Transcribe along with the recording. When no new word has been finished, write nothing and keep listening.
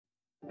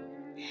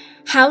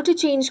How to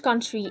change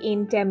country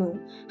in Temu.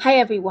 Hi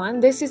everyone,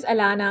 this is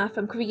Alana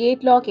from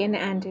Create, Login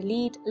and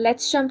Delete.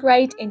 Let's jump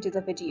right into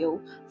the video.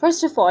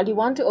 First of all, you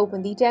want to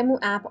open the Temu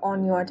app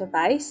on your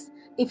device.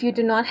 If you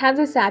do not have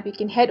this app, you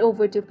can head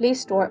over to Play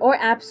Store or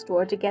App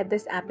Store to get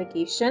this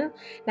application.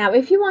 Now,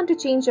 if you want to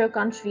change your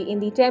country in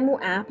the Temu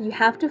app, you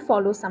have to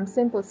follow some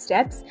simple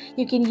steps.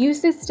 You can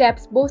use these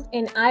steps both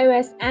in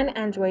iOS and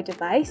Android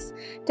device.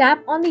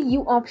 Tap on the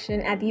U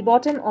option at the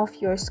bottom of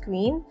your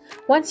screen.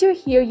 Once you're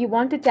here, you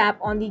want to tap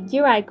on the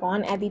gear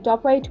icon at the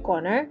top right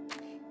corner.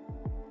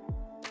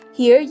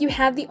 Here you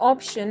have the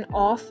option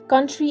of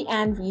country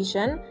and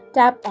region.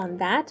 Tap on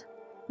that.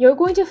 You're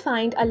going to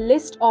find a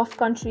list of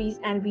countries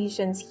and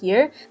regions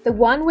here. The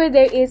one where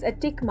there is a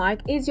tick mark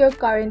is your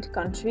current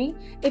country.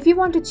 If you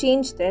want to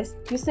change this,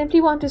 you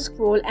simply want to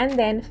scroll and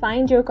then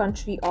find your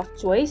country of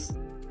choice.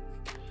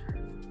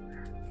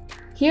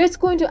 Here it's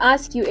going to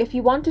ask you if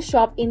you want to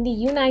shop in the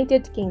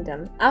United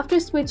Kingdom. After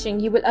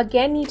switching, you will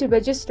again need to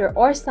register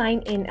or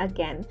sign in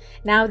again.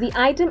 Now, the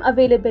item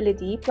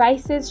availability,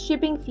 prices,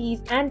 shipping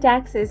fees, and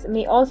taxes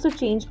may also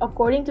change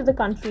according to the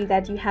country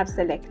that you have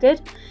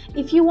selected.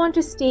 If you want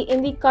to stay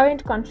in the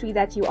current country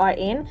that you are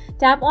in,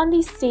 tap on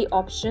the Stay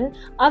option.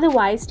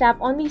 Otherwise,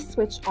 tap on the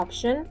Switch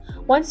option.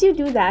 Once you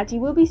do that, you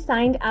will be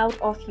signed out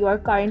of your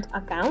current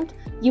account.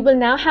 You will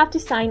now have to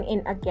sign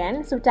in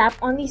again, so tap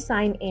on the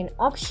Sign In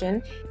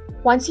option.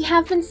 Once you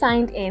have been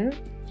signed in,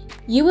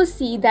 you will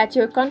see that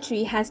your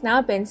country has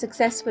now been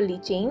successfully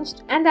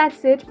changed. And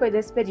that's it for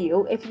this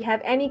video. If you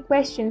have any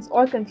questions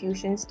or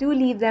confusions, do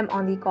leave them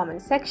on the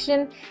comment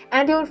section.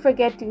 And don't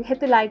forget to hit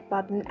the like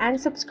button and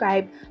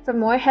subscribe for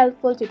more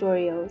helpful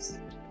tutorials.